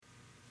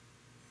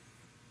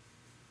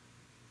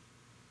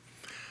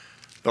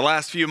The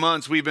last few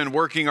months, we've been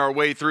working our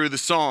way through the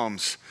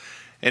Psalms.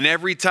 And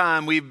every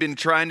time we've been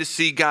trying to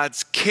see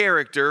God's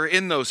character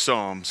in those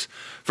Psalms.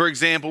 For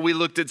example, we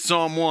looked at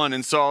Psalm 1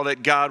 and saw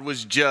that God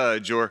was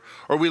judge, or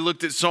we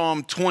looked at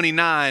Psalm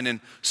 29 and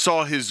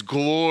saw his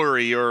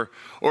glory, or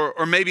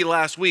maybe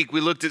last week we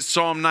looked at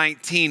Psalm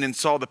 19 and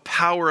saw the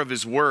power of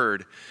his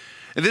word.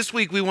 And this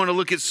week we want to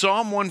look at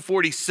Psalm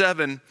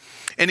 147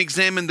 and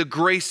examine the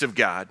grace of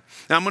God.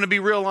 Now, I'm going to be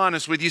real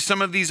honest with you. Some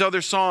of these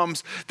other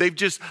Psalms, they've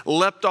just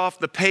leapt off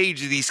the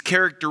page of these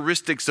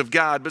characteristics of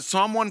God. But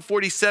Psalm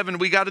 147,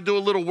 we got to do a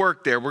little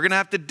work there. We're going to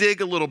have to dig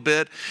a little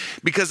bit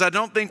because I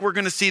don't think we're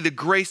going to see the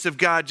grace of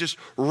God just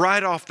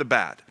right off the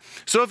bat.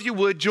 So if you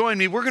would, join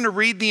me. We're going to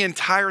read the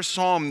entire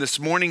Psalm this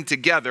morning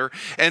together,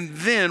 and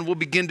then we'll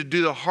begin to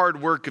do the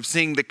hard work of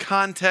seeing the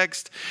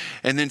context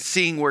and then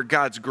seeing where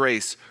God's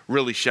grace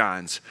really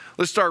shines.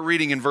 Let's start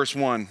reading in verse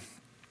 1.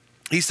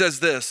 He says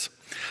this,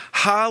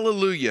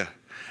 "Hallelujah,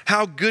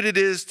 how good it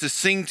is to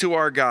sing to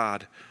our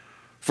God,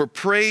 for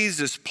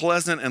praise is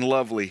pleasant and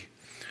lovely.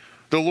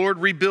 The Lord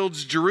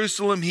rebuilds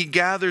Jerusalem. He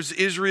gathers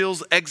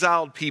Israel's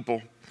exiled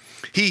people.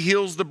 He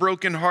heals the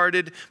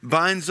brokenhearted,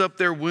 binds up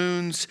their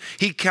wounds.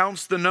 He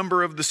counts the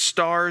number of the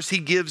stars. He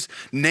gives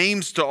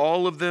names to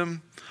all of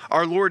them.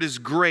 Our Lord is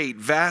great,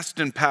 vast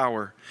in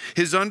power.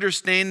 His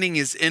understanding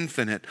is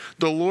infinite.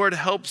 The Lord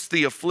helps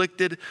the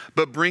afflicted,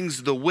 but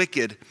brings the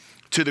wicked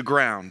to the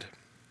ground.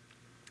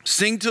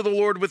 Sing to the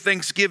Lord with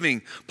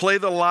thanksgiving. Play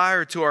the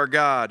lyre to our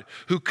God,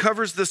 who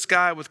covers the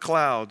sky with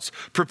clouds,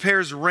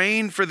 prepares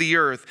rain for the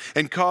earth,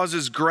 and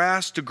causes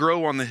grass to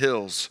grow on the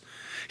hills.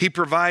 He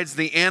provides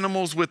the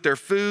animals with their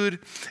food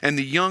and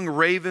the young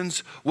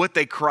ravens what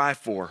they cry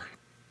for.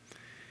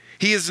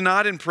 He is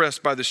not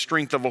impressed by the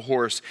strength of a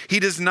horse. He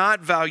does not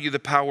value the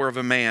power of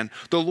a man.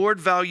 The Lord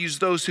values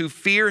those who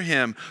fear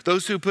him,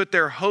 those who put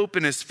their hope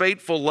in his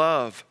faithful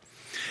love.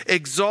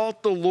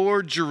 Exalt the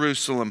Lord,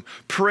 Jerusalem.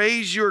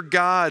 Praise your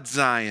God,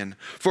 Zion,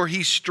 for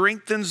he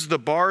strengthens the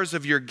bars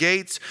of your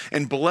gates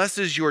and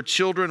blesses your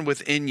children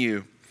within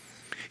you.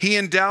 He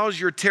endows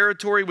your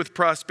territory with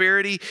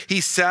prosperity.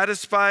 He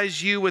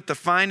satisfies you with the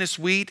finest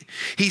wheat.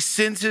 He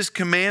sends his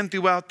command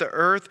throughout the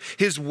earth.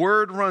 His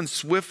word runs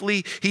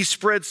swiftly. He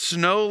spreads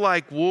snow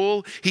like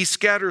wool. He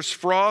scatters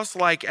frost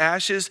like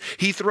ashes.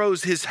 He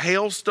throws his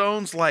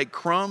hailstones like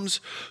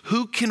crumbs.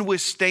 Who can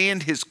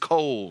withstand his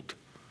cold?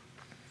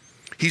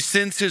 He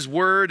sends his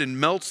word and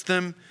melts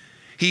them.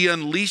 He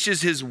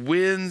unleashes his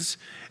winds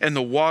and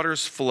the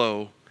waters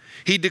flow.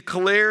 He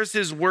declares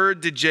his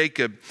word to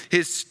Jacob,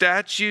 his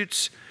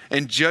statutes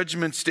and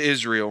judgments to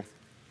Israel.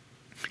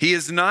 He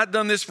has not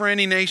done this for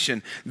any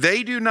nation.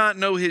 They do not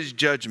know his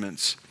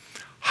judgments.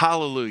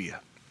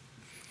 Hallelujah.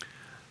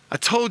 I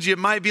told you it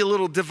might be a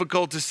little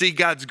difficult to see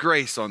God's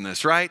grace on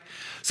this, right?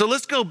 So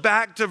let's go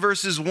back to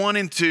verses 1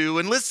 and 2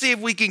 and let's see if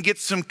we can get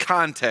some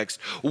context.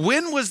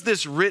 When was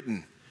this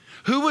written?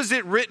 Who was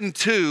it written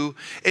to?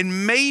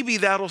 And maybe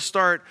that'll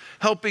start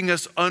helping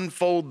us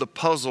unfold the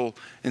puzzle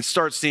and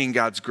start seeing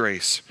God's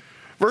grace.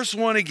 Verse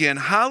 1 again,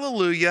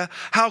 hallelujah,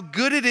 how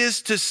good it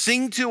is to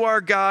sing to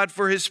our God,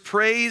 for his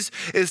praise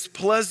is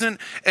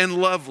pleasant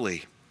and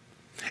lovely.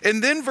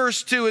 And then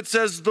verse 2, it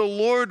says, the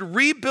Lord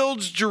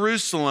rebuilds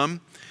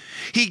Jerusalem.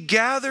 He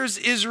gathers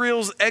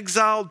Israel's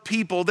exiled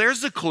people.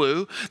 There's a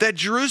clue that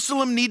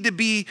Jerusalem needed to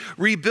be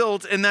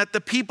rebuilt and that the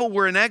people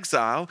were in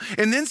exile.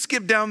 And then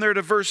skip down there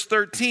to verse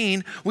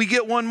 13, we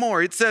get one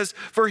more. It says,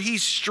 for he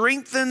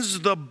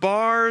strengthens the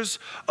bars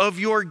of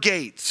your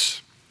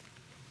gates.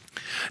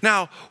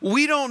 Now,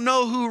 we don't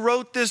know who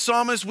wrote this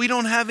psalmist. We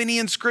don't have any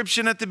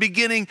inscription at the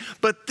beginning,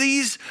 but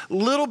these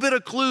little bit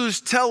of clues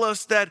tell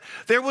us that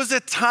there was a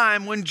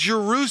time when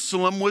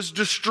Jerusalem was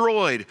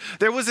destroyed.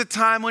 There was a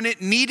time when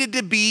it needed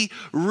to be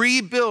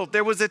rebuilt.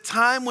 There was a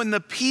time when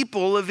the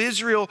people of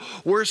Israel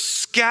were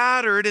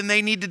scattered and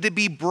they needed to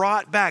be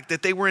brought back,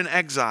 that they were in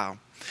exile.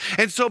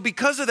 And so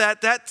because of that,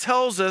 that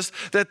tells us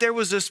that there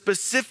was a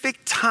specific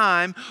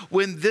time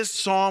when this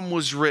psalm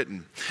was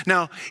written.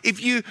 Now,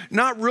 if you're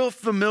not real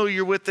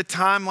familiar with the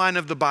timeline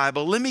of the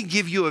Bible, let me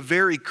give you a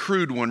very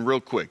crude one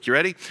real quick. You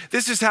ready?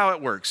 This is how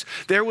it works.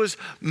 There was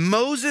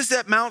Moses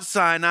at Mount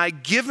Sinai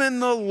given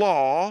the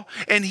law,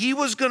 and he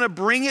was going to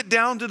bring it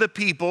down to the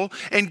people,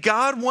 and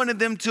God wanted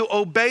them to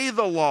obey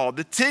the law,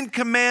 the 10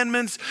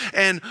 commandments,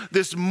 and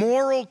this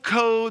moral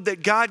code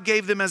that God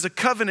gave them as a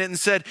covenant and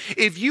said,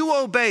 if you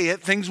obey it,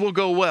 things will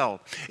go well.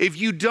 If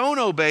you don't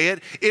obey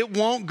it, it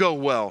won't go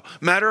well.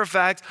 Matter of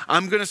fact,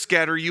 I'm going to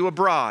scatter you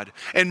abroad.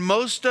 And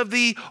most of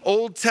the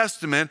Old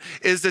Testament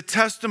is a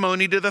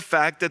testimony to the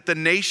fact that the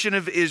nation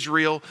of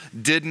Israel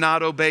did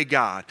not obey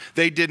God.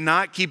 They did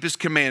not keep his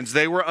commands.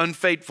 They were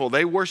unfaithful.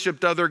 They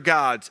worshiped other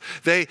gods.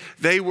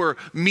 They were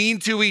mean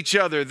to each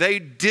other. They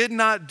did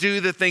not do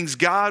the things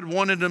God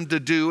wanted them to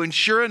do. And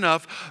sure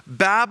enough,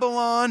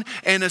 Babylon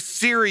and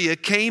Assyria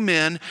came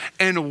in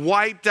and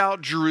wiped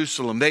out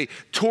Jerusalem. They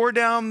tore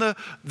down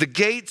the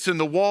gates and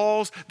the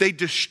walls. They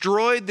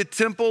destroyed the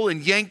temple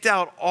and yanked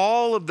out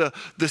all of the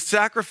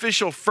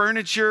sacrificial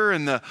furniture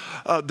and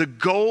the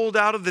gold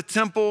out of the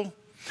temple.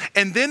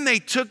 And then they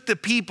took the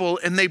people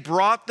and they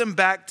brought them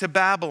back to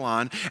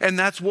Babylon. And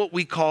that's what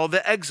we call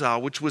the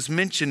exile, which was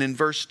mentioned in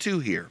verse 2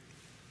 here.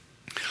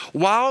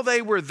 While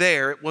they were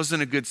there, it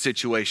wasn't a good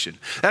situation.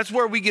 That's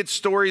where we get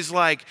stories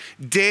like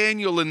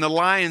Daniel in the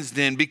lion's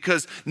den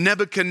because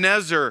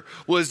Nebuchadnezzar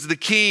was the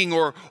king,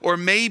 or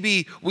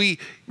maybe we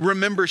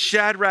remember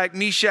Shadrach,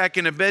 Meshach,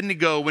 and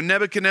Abednego when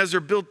Nebuchadnezzar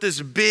built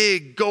this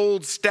big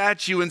gold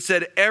statue and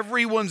said,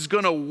 everyone's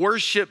going to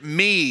worship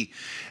me.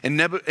 And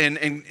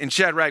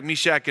Shadrach,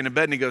 Meshach, and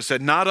Abednego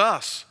said, not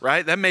us,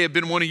 right? That may have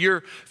been one of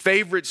your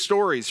favorite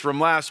stories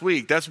from last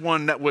week. That's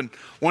one that one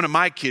of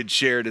my kids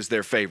shared as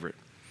their favorite.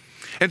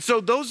 And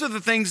so those are the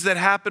things that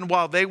happened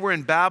while they were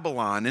in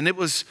Babylon. And it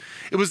was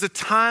a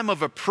time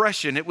of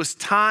oppression. It was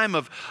time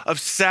of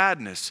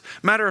sadness.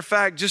 Matter of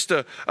fact, just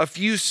a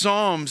few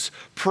Psalms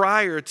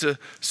prior to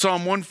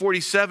Psalm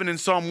 147 and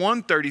Psalm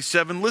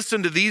 137,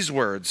 listen to these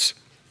words.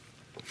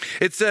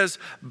 It says,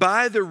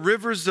 by the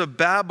rivers of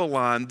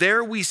Babylon,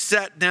 there we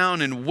sat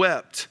down and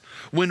wept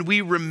when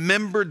we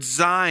remembered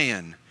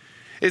Zion.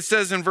 It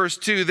says in verse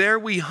 2, there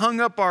we hung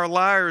up our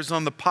lyres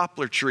on the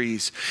poplar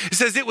trees. It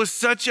says it was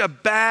such a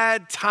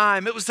bad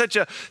time. It was such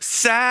a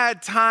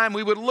sad time.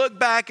 We would look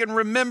back and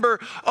remember,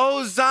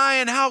 oh,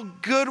 Zion, how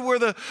good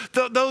were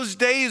those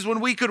days when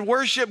we could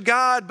worship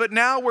God. But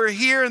now we're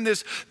here in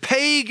this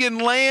pagan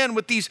land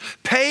with these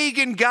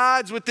pagan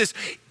gods, with this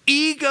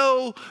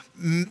ego,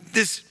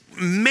 this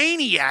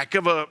maniac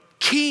of a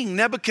king,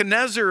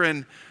 Nebuchadnezzar,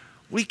 and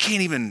we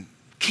can't even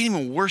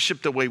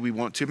worship the way we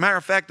want to. Matter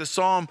of fact, the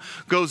psalm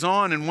goes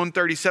on in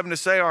 137 to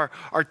say our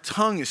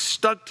tongue is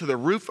stuck to the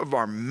roof of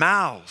our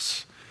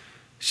mouths.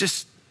 It's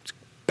just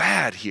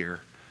bad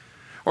here.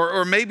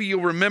 Or maybe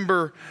you'll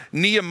remember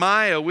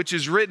Nehemiah, which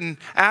is written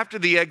after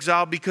the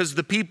exile because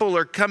the people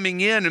are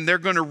coming in and they're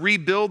going to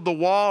rebuild the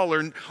wall,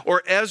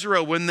 or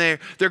Ezra when they're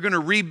going to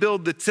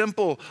rebuild the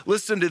temple.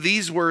 Listen to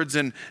these words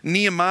in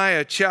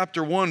Nehemiah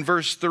chapter 1,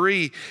 verse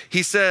 3.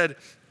 He said,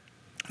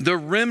 the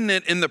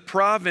remnant in the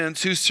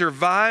province who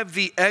survived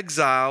the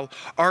exile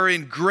are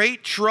in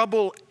great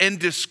trouble and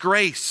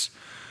disgrace.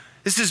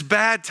 This is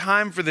bad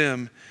time for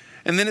them.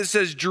 And then it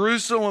says,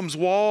 Jerusalem's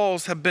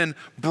walls have been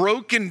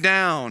broken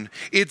down.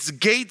 Its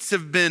gates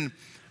have been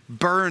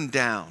burned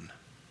down.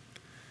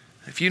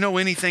 If you know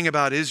anything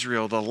about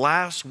Israel, the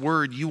last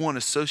word you want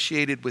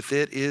associated with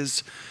it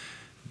is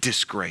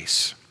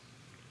disgrace.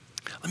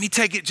 Let me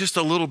take it just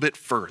a little bit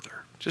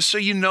further, just so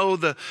you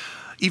know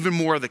even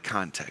more of the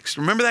context.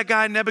 Remember that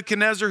guy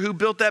Nebuchadnezzar who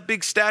built that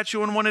big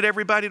statue and wanted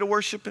everybody to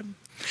worship him?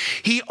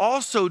 He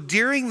also,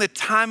 during the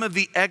time of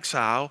the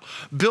exile,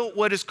 built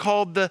what is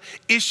called the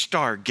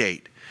Ishtar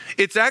Gate.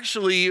 It's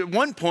actually, at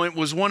one point,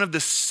 was one of the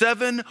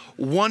 7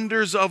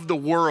 wonders of the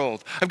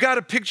world. I've got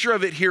a picture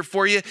of it here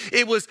for you.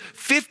 It was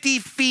 50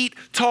 feet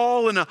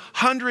tall and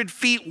 100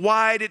 feet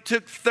wide. It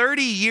took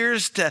 30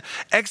 years to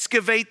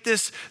excavate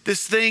this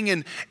thing,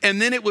 and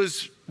then it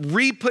was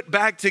re-put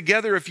back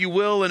together, if you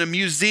will, in a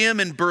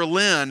museum in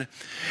Berlin.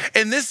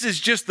 And this is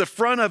just the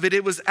front of it.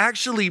 It was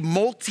actually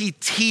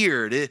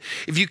multi-tiered.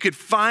 If you could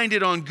find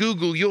it on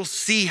Google, you'll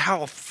see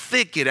how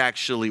thick it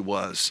actually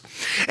was.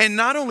 And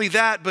not only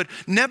that, but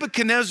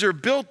Nebuchadnezzar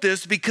built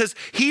this because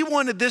he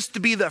wanted this to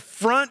be the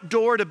front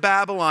door to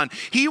Babylon.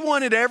 He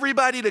wanted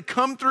everybody to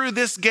come through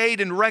this gate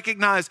and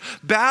recognize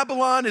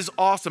Babylon is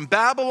awesome.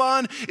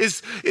 Babylon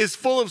is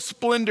full of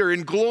splendor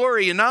and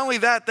glory. And not only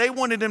that, they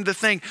wanted him to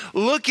think,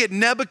 look at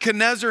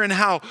Nebuchadnezzar and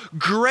how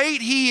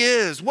great he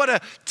is. What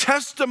a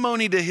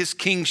testimony to his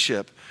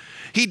kingship.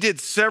 He did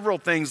several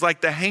things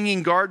like the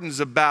Hanging Gardens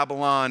of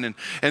Babylon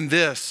and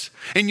this.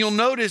 And you'll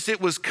notice it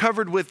was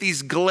covered with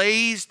these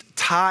glazed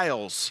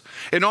tiles.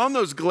 And on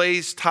those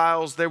glazed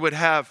tiles, they would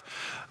have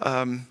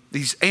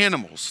these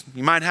animals.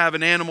 You might have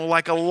an animal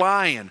like a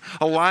lion.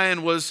 A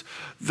lion was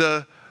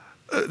the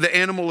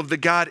animal of the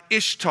god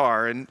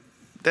Ishtar, and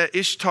the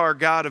Ishtar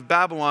god of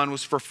Babylon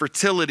was for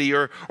fertility,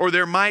 or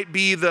there might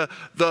be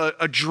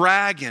a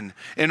dragon,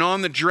 and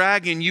on the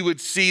dragon you would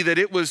see that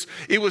it was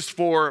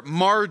for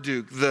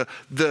Marduk,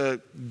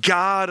 the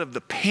god of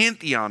the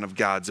pantheon of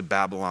gods of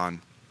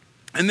Babylon.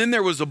 And then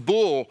there was a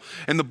bull,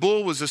 and the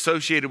bull was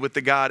associated with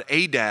the god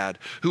Adad,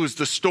 who was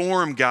the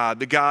storm god,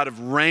 the god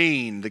of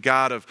rain, the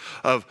god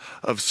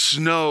of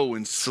snow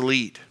and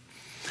sleet.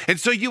 And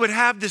so you would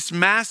have this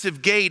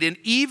massive gate, and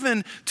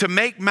even to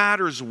make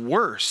matters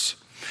worse,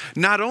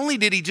 not only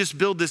did he just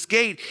build this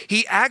gate,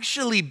 he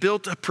actually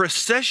built a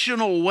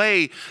processional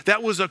way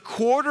that was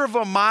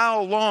 1/4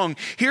 mile long.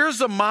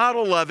 Here's a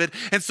model of it.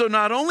 And so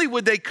not only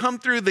would they come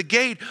through the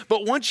gate,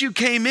 but once you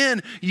came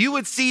in, you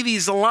would see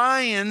these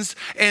lions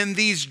and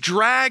these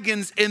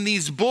dragons and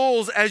these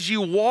bulls as you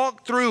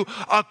walk through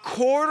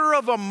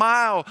 1/4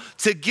 mile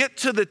to get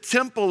to the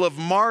temple of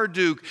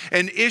Marduk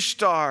and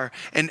Ishtar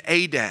and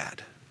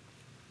Adad.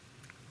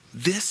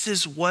 This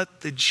is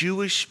what the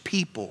Jewish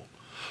people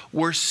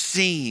were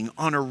seeing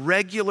on a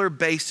regular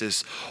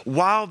basis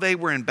while they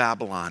were in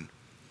Babylon.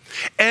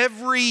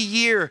 Every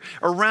year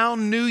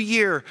around New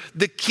Year,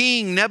 the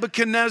king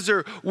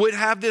Nebuchadnezzar would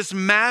have this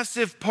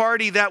massive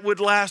party that would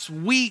last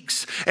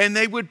weeks, and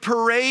they would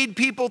parade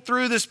people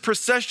through this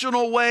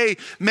processional way,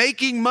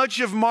 making much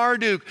of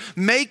Marduk,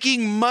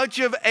 making much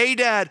of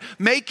Adad,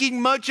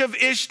 making much of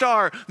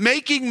Ishtar,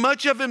 making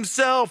much of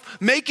himself,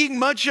 making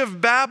much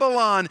of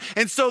Babylon.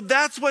 And so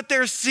that's what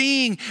they're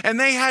seeing, and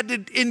they had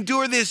to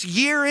endure this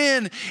year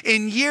in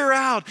and year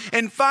out.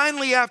 And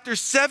finally, after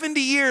 70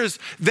 years,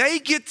 they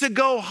get to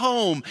go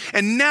home.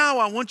 And now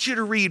I want you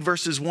to read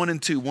verses 1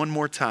 and 2 one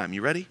more time.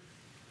 You ready?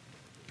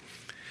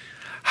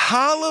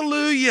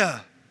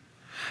 Hallelujah.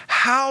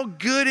 How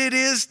good it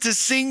is to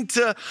sing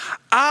to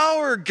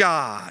our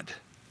God,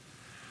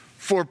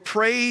 for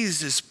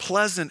praise is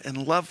pleasant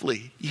and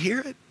lovely. You hear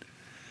it?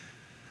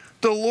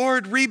 The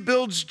Lord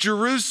rebuilds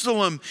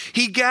Jerusalem.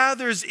 He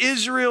gathers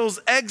Israel's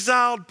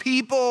exiled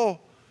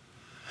people.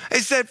 They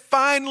said,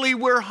 finally,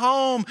 we're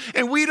home,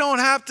 and we don't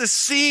have to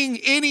sing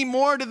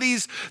anymore to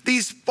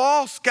these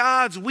false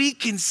gods. We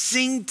can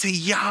sing to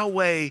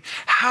Yahweh.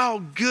 How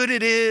good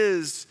it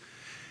is.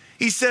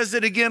 He says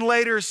it again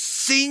later,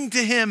 sing to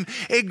him,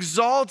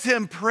 exalt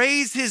him,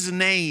 praise his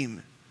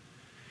name.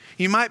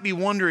 You might be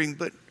wondering,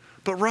 but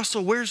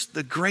Russell, where's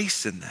the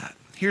grace in that?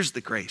 Here's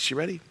the grace. You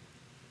ready?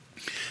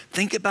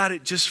 Think about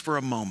it just for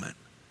a moment.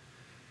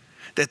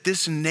 That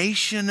this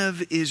nation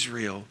of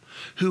Israel,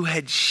 who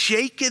had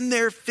shaken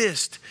their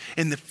fist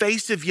in the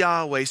face of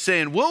Yahweh,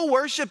 saying, we'll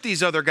worship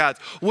these other gods.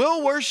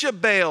 We'll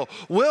worship Baal.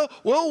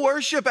 We'll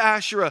worship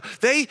Asherah.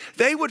 They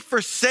would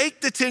forsake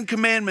the 10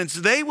 commandments.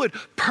 They would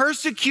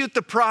persecute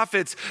the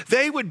prophets.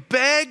 They would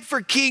beg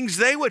for kings.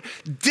 They would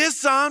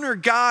dishonor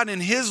God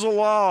and his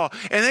law.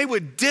 And they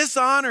would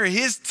dishonor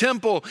his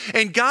temple.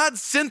 And God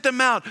sent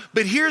them out.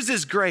 But here's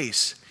his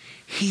grace.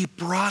 He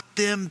brought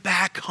them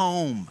back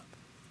home.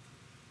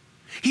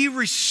 He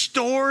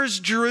restores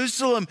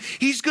Jerusalem.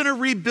 He's going to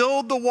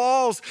rebuild the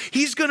walls.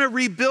 He's going to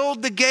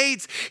rebuild the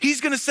gates.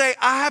 He's going to say,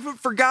 I haven't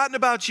forgotten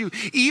about you.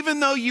 Even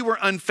though you were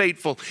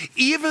unfaithful,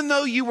 even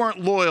though you weren't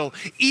loyal,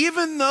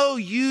 even though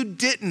you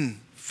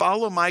didn't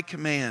follow my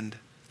command,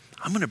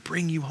 I'm going to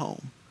bring you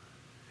home.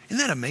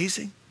 Isn't that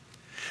amazing?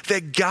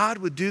 That God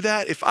would do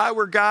that. If I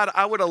were God,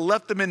 I would have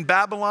left them in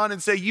Babylon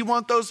and say, you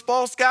want those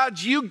false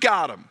gods? You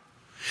got them.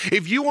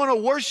 If you want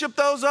to worship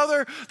those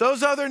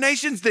other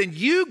nations, then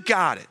you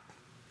got it.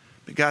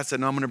 But God said,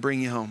 no, I'm going to bring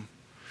you home.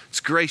 It's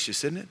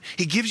gracious, isn't it?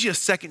 He gives you a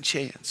second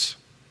chance.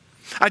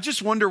 I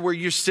just wonder where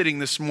you're sitting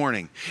this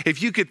morning.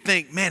 If you could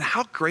think, man,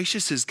 how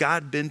gracious has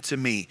God been to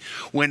me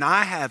when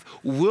I have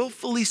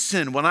willfully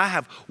sinned, when I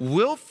have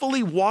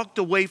willfully walked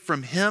away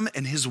from him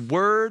and his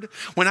word,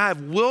 when I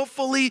have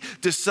willfully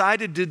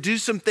decided to do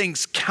some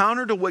things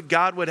counter to what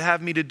God would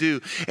have me to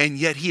do, and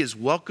yet he has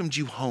welcomed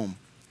you home.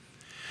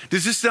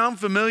 Does this sound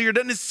familiar?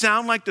 Doesn't it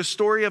sound like the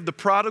story of the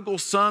prodigal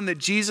son that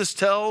Jesus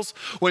tells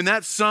when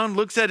that son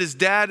looks at his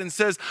dad and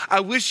says, I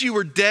wish you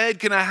were dead.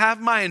 Can I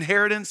have my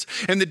inheritance?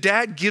 And the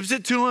dad gives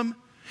it to him.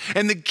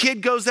 And the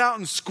kid goes out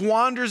and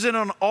squanders it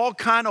on all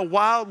kind of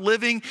wild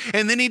living.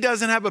 And then he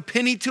doesn't have a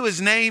penny to his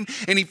name.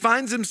 And he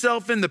finds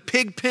himself in the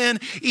pig pen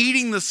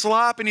eating the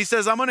slop. And he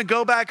says, I'm going to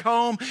go back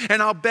home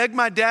and I'll beg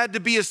my dad to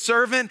be a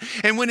servant.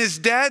 And when his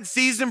dad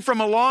sees him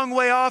from a long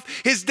way off,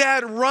 his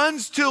dad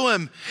runs to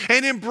him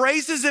and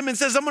embraces him and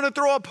says, I'm going to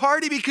throw a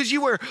party because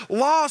you were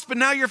lost, but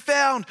now you're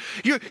found.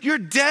 You're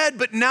dead,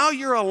 but now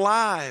you're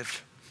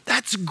alive.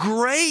 That's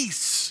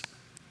grace.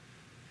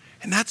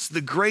 And that's the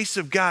grace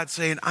of God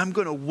saying, I'm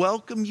going to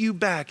welcome you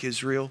back,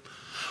 Israel.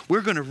 We're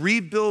going to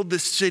rebuild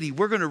this city.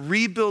 We're going to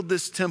rebuild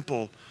this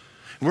temple.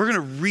 And we're going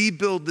to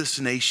rebuild this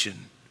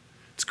nation.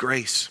 It's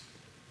grace.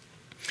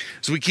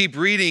 As we keep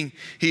reading,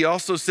 he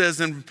also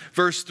says in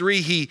verse 3,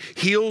 he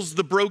heals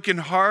the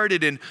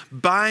brokenhearted and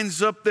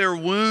binds up their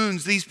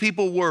wounds. These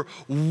people were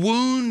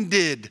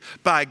wounded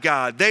by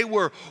God. They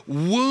were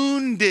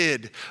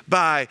wounded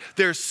by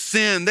their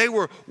sin. They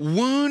were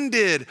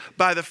wounded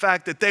by the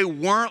fact that they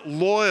weren't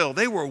loyal.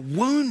 They were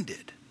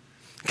wounded.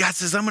 God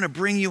says, I'm going to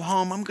bring you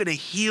home. I'm going to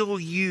heal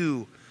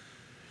you.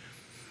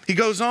 He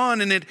goes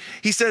on and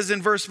he says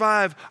in verse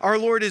 5, our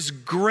Lord is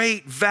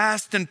great,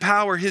 vast in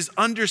power. His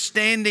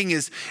understanding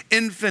is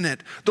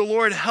infinite. The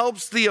Lord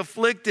helps the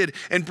afflicted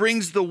and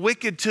brings the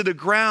wicked to the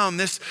ground.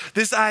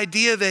 This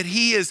idea that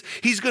he's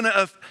going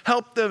to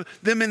help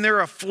them in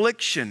their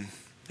affliction.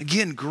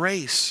 Again,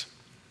 grace.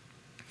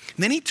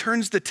 And then he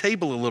turns the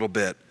table a little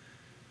bit.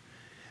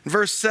 In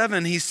verse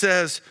 7, he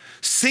says,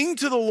 sing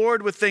to the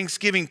Lord with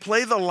thanksgiving,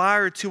 play the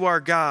lyre to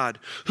our God,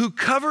 who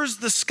covers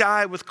the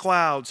sky with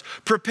clouds,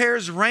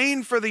 prepares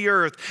rain for the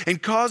earth,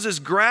 and causes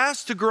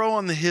grass to grow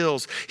on the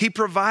hills. He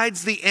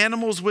provides the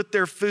animals with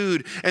their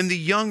food and the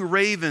young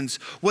ravens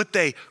what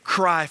they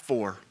cry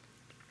for.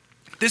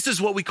 This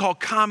is what we call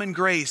common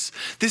grace.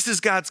 This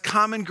is God's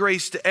common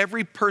grace to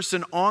every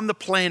person on the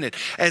planet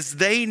as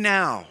they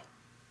now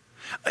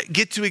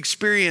get to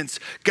experience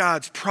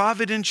God's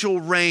providential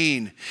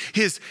reign,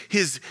 his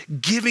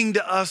giving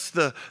to us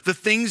the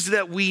things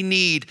that we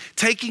need,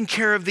 taking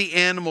care of the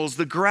animals,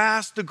 the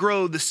grass to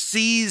grow, the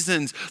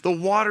seasons, the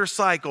water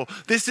cycle.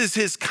 This is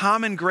his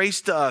common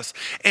grace to us.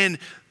 And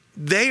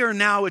they are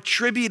now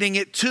attributing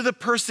it to the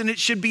person it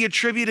should be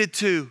attributed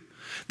to.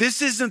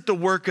 This isn't the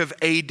work of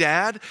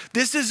Adad.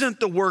 This isn't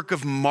the work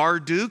of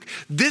Marduk.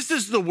 This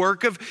is the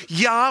work of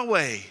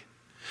Yahweh.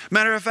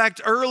 Matter of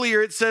fact,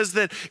 earlier it says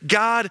that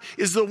God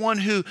is the one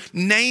who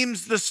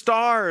names the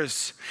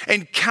stars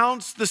and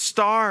counts the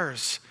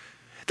stars.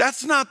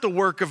 That's not the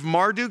work of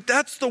Marduk.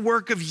 That's the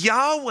work of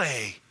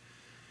Yahweh.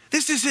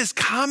 This is his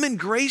common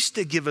grace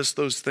to give us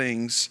those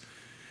things.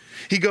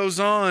 He goes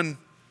on.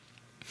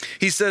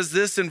 He says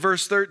this in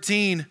verse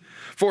 13,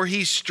 for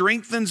he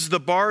strengthens the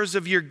bars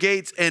of your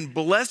gates and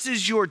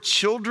blesses your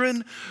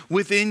children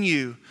within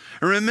you.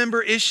 And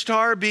remember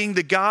Ishtar being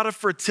the god of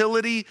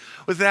fertility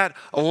with that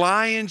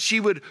lion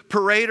she would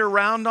parade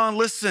around on?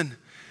 Listen,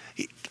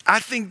 I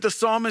think the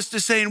psalmist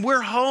is saying,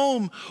 we're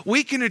home.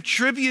 We can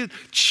attribute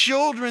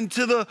children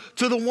to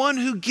the one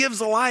who gives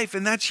life,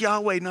 and that's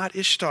Yahweh, not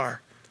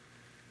Ishtar.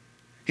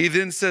 He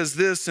then says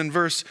this in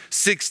verse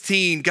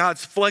 16,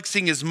 God's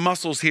flexing his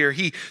muscles here.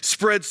 He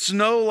spreads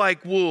snow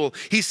like wool.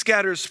 He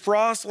scatters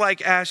frost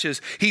like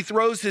ashes. He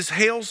throws his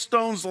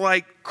hailstones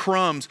like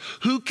crumbs.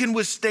 Who can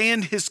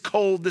withstand his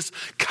cold? This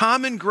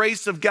common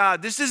grace of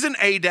God. This isn't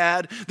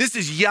Adad. This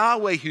is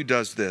Yahweh who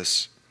does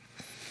this.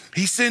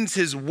 He sends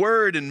his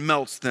word and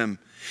melts them.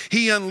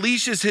 He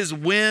unleashes his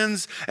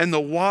winds and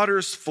the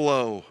waters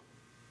flow.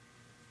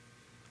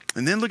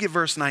 And then look at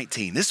verse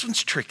 19. This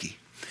one's tricky.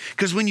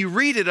 Because when you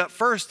read it up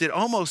first, it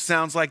almost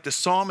sounds like the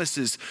psalmist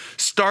is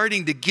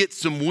starting to get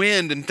some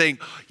wind and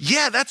think,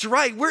 yeah, that's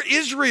right. We're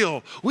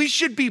Israel. We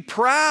should be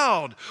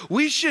proud.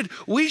 We should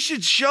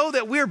show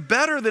that we're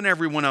better than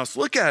everyone else.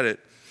 Look at it.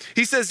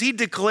 He says he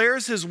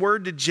declares his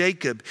word to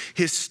Jacob,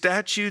 his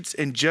statutes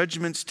and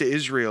judgments to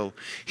Israel.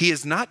 He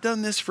has not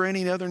done this for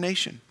any other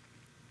nation.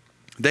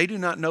 They do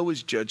not know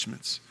his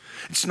judgments.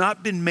 It's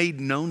not been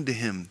made known to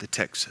him, the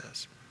text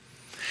says.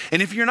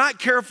 And if you're not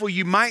careful,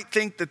 you might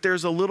think that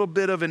there's a little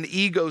bit of an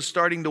ego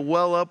starting to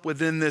well up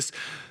within this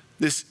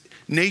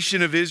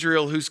nation of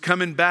Israel who's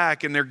coming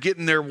back and they're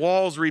getting their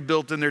walls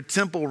rebuilt and their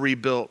temple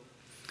rebuilt.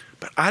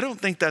 But I don't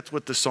think that's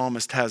what the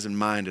psalmist has in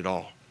mind at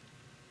all.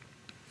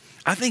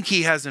 I think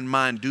he has in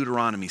mind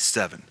Deuteronomy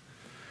 7.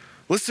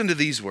 Listen to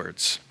these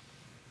words.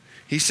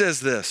 He says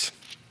this,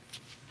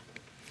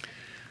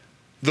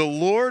 the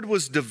Lord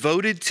was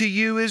devoted to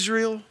you,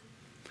 Israel,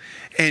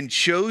 and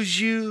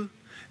chose you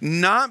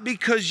not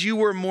because you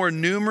were more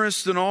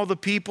numerous than all the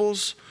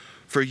peoples,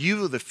 for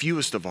you were the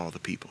fewest of all the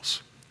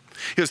peoples.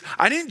 He goes,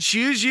 I didn't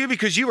choose you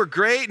because you were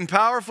great and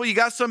powerful. You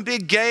got some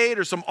big gate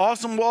or some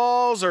awesome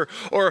walls or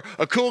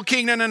a cool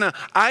king. No.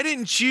 I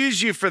didn't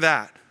choose you for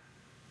that.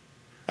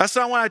 That's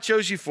not what I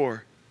chose you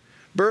for.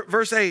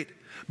 Verse 8,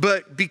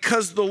 but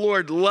because the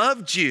Lord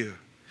loved you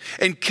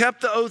and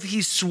kept the oath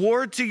he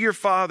swore to your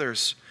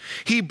fathers,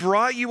 he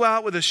brought you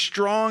out with a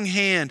strong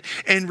hand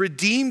and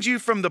redeemed you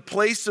from the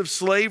place of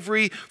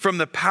slavery, from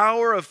the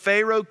power of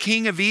Pharaoh,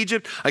 king of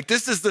Egypt. Like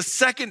this is the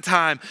second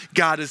time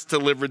God has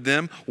delivered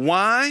them.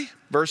 Why?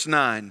 Verse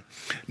 9,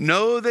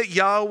 know that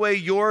Yahweh,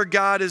 your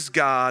God, is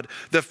God,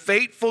 the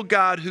faithful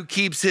God who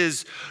keeps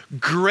his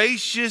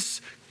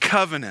gracious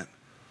covenant,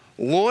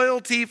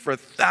 loyalty for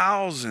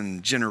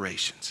 1,000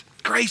 generations.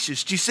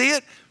 Gracious, do you see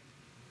it?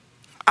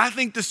 I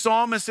think the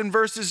psalmist in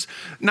verses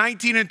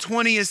 19 and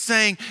 20 is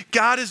saying,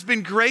 God has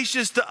been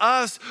gracious to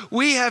us.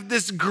 We have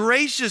this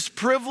gracious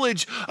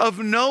privilege of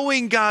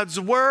knowing God's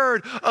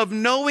word, of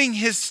knowing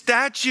his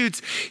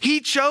statutes.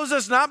 He chose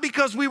us not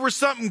because we were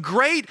something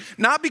great,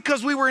 not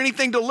because we were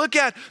anything to look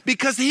at,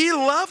 because he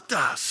loved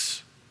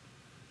us.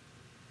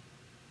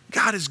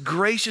 God is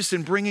gracious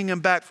in bringing him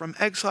back from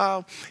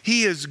exile.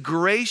 He is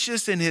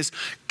gracious in his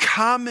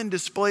common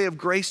display of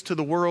grace to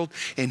the world,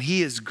 and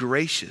he is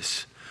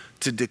gracious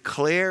to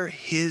declare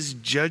his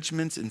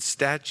judgments and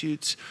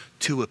statutes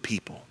to a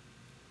people.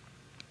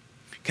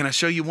 Can I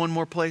show you one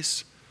more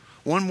place?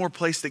 One more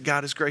place that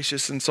God is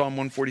gracious in Psalm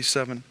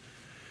 147.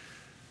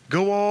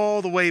 Go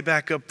all the way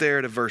back up there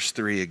to verse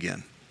 3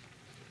 again.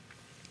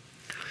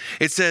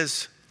 It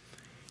says,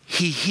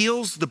 he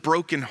heals the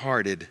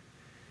brokenhearted.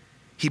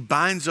 He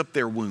binds up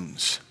their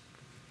wounds.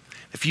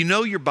 If you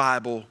know your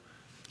Bible,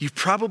 you've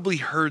probably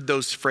heard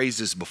those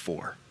phrases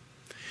before.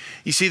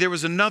 You see, there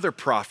was another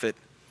prophet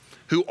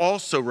who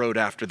also wrote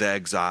after the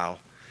exile,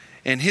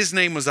 and his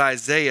name was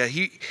Isaiah.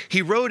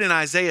 He wrote in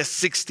Isaiah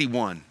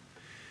 61.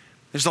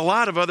 There's a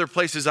lot of other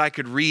places I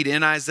could read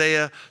in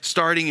Isaiah,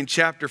 starting in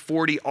chapter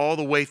 40 all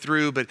the way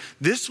through, but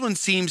this one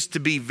seems to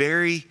be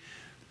very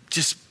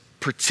just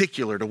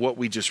particular to what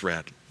we just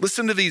read.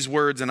 Listen to these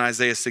words in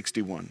Isaiah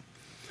 61.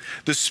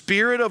 The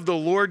Spirit of the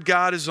Lord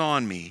God is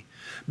on me,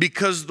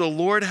 because the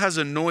Lord has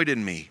anointed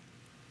me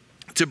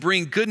to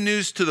bring good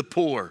news to the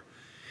poor.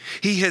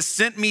 He has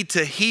sent me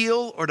to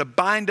heal or to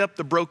bind up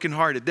the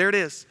brokenhearted. There it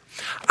is.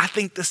 I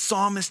think the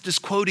psalmist is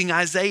quoting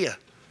Isaiah.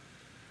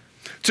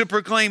 to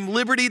proclaim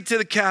liberty to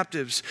the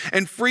captives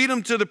and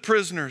freedom to the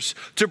prisoners,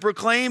 to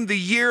proclaim the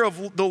year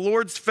of the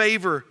Lord's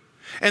favor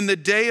and the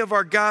day of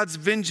our God's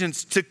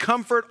vengeance, to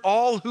comfort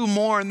all who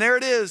mourn. There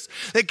it is,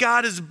 that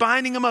God is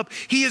binding them up.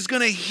 He is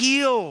going to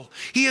heal.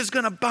 He is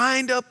going to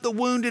bind up the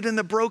wounded and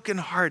the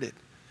brokenhearted.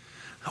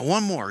 Now,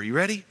 one more. Are you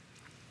ready?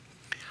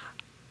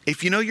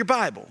 If you know your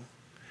Bible,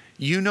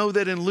 you know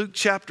that in Luke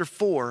chapter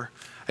 4,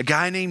 a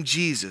guy named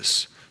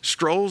Jesus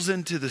strolls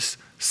into the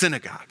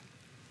synagogue.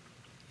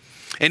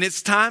 And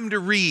it's time to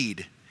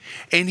read.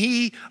 And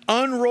he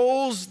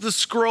unrolls the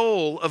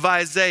scroll of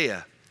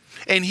Isaiah.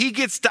 And he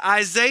gets to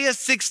Isaiah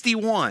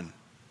 61.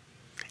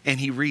 And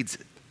he reads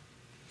it.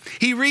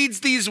 He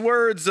reads these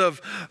words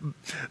of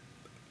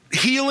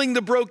healing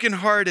the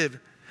brokenhearted,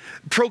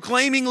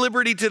 proclaiming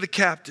liberty to the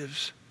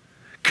captives,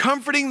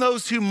 comforting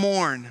those who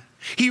mourn.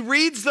 He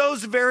reads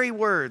those very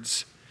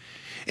words.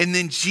 And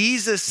then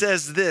Jesus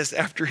says this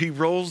after he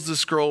rolls the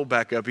scroll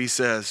back up. He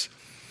says,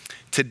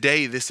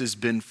 today this has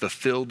been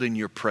fulfilled in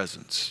your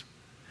presence.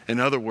 In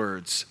other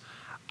words,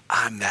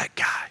 I'm that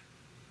guy.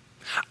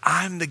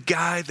 I'm the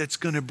guy that's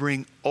going to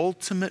bring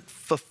ultimate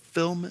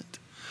fulfillment,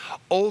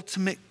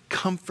 ultimate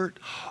comfort,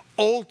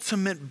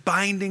 ultimate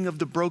binding of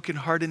the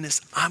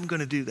brokenheartedness. I'm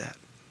going to do that.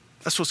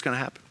 That's what's going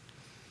to happen.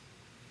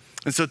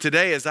 And so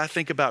today, as I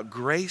think about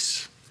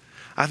grace,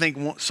 I think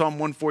Psalm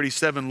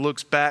 147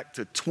 looks back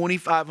to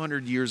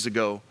 2,500 years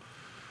ago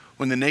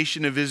when the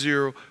nation of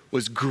Israel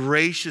was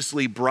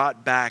graciously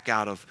brought back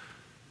out of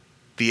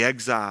the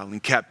exile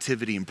and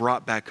captivity and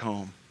brought back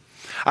home.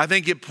 I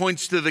think it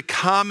points to the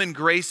common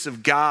grace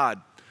of God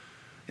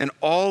and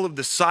all of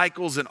the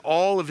cycles and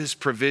all of his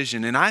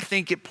provision. And I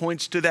think it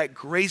points to that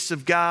grace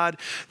of God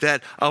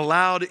that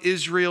allowed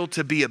Israel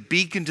to be a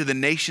beacon to the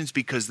nations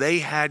because they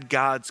had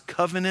God's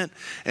covenant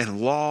and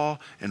law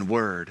and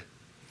word.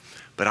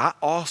 But I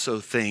also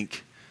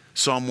think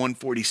Psalm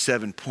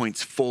 147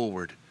 points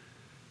forward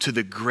to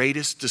the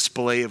greatest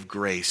display of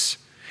grace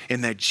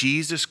in that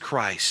Jesus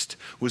Christ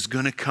was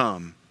going to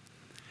come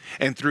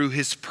and through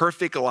his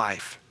perfect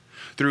life,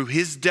 through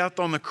his death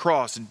on the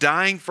cross,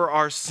 dying for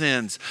our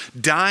sins,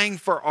 dying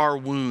for our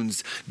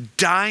wounds,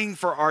 dying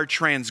for our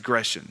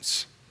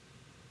transgressions.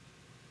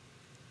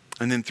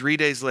 And then 3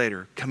 days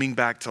later, coming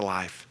back to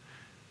life,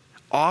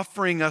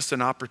 offering us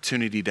an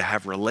opportunity to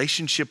have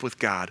relationship with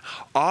God,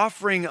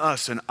 offering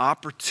us an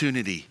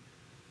opportunity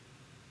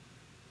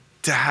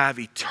to have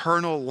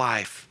eternal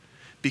life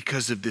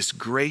because of this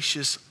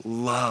gracious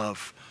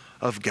love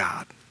of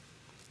God.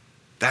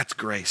 That's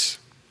grace.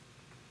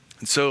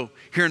 And so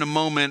here in a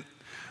moment,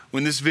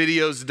 when this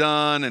video's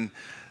done and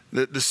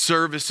the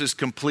service is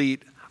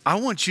complete, I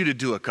want you to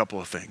do a couple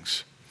of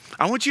things.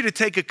 I want you to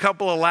take a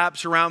couple of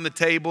laps around the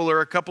table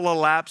or a couple of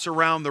laps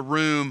around the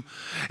room,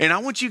 and I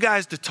want you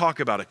guys to talk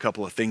about a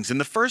couple of things. And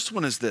the first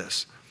one is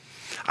this.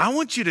 I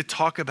want you to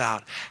talk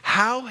about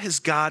how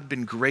has God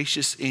been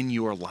gracious in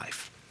your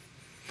life?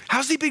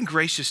 How's he been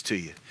gracious to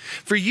you?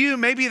 For you,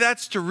 maybe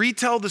that's to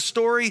retell the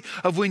story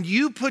of when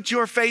you put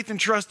your faith and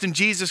trust in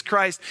Jesus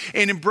Christ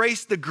and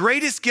embraced the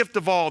greatest gift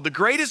of all, the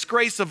greatest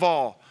grace of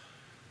all.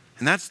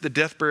 And that's the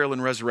death, burial,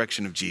 and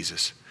resurrection of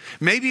Jesus.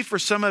 Maybe for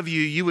some of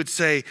you, you would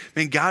say,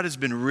 man, God has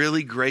been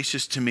really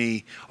gracious to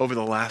me over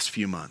the last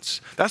few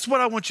months. That's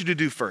what I want you to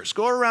do first.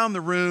 Go around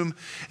the room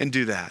and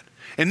do that.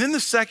 And then the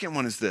second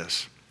one is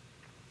this.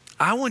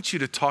 I want you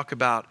to talk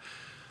about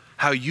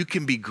how you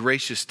can be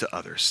gracious to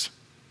others.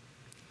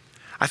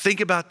 I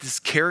think about this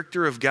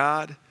character of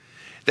God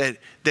that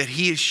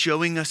he is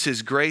showing us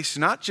his grace,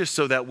 not just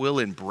so that we'll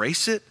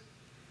embrace it,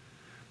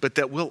 but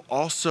that we'll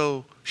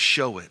also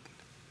show it.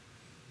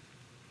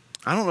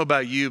 I don't know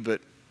about you,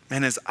 but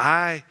man, as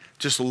I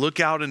just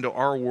look out into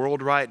our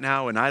world right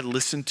now and I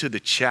listen to the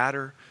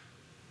chatter,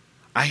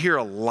 I hear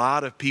a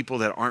lot of people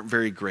that aren't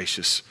very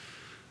gracious.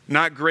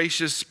 Not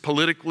gracious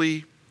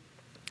politically,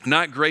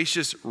 not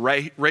gracious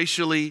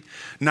racially,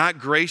 not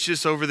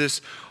gracious over this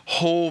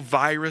whole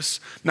virus,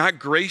 not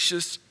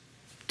gracious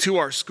to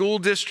our school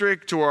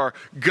district, to our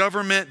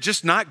government,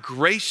 just not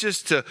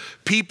gracious to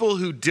people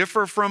who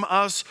differ from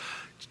us.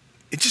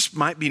 It just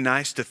might be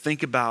nice to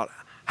think about,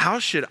 how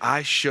should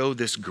I show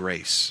this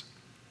grace?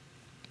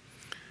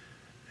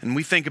 And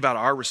we think about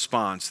our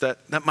response.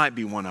 That might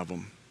be one of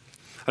them.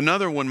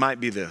 Another one might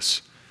be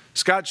this.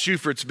 Scott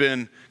Schufert's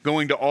been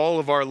going to all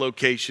of our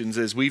locations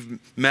as we've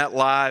met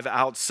live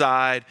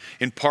outside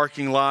in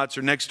parking lots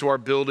or next to our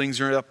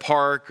buildings or in a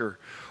park or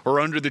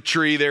under the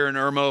tree there in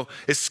Irmo.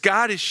 As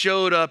Scott has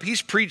showed up,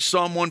 he's preached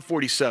Psalm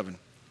 147.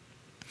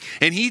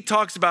 And he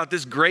talks about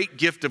this great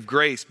gift of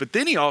grace, but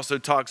then he also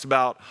talks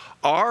about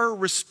our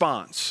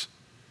response.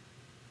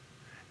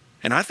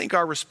 And I think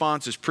our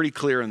response is pretty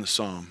clear in the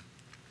Psalm.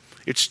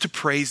 It's to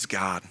praise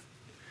God.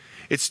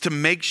 It's to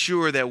make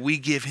sure that we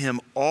give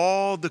him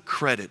all the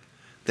credit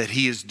that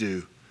he is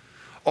due.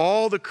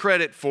 All the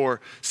credit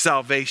for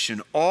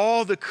salvation,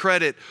 all the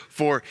credit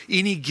for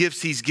any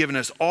gifts he's given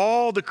us,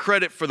 all the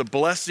credit for the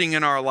blessing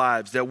in our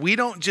lives, that we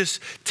don't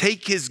just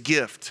take his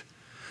gift,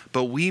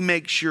 but we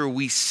make sure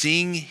we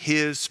sing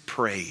his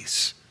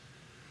praise.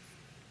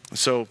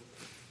 So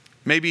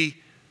Maybe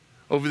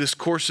over this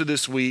course of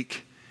this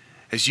week,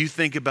 as you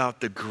think about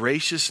the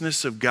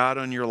graciousness of God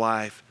on your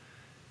life,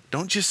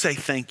 don't just say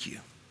thank you.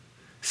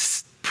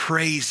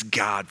 Praise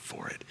God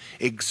for it.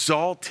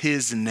 Exalt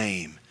his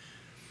name,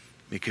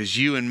 because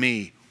you and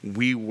me,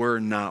 we were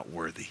not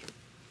worthy.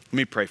 Let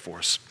me pray for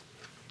us.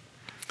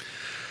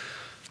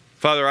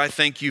 Father, I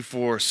thank you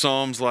for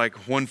Psalms like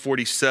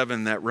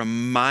 147 that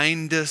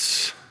remind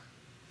us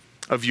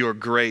of your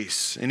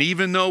grace. And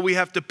even though we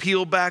have to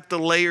peel back the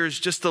layers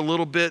just a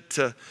little bit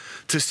to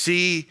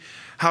see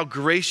how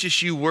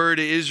gracious you were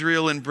to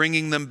Israel in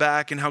bringing them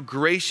back, and how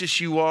gracious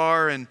you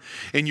are and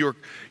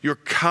your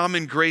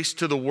common grace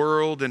to the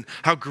world, and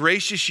how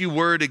gracious you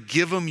were to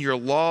give them your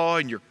law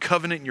and your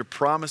covenant and your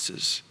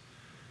promises.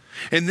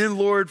 And then,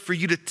 Lord, for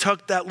you to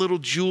tuck that little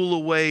jewel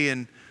away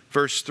in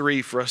verse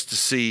 3 for us to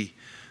see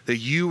that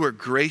you were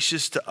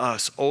gracious to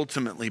us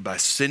ultimately by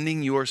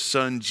sending your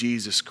Son,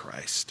 Jesus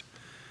Christ.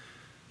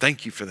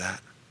 Thank you for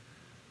that.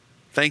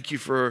 Thank you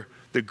for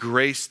the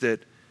grace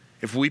that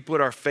if we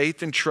put our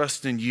faith and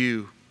trust in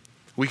you,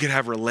 we can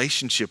have a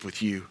relationship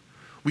with you.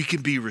 We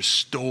can be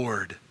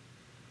restored.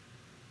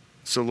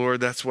 So,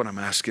 Lord, that's what I'm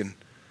asking.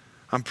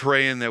 I'm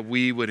praying that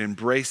we would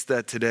embrace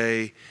that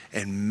today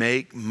and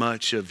make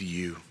much of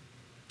you.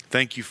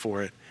 Thank you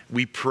for it.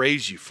 We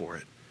praise you for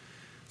it.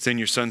 It's in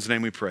your Son's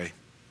name we pray.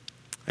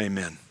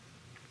 Amen.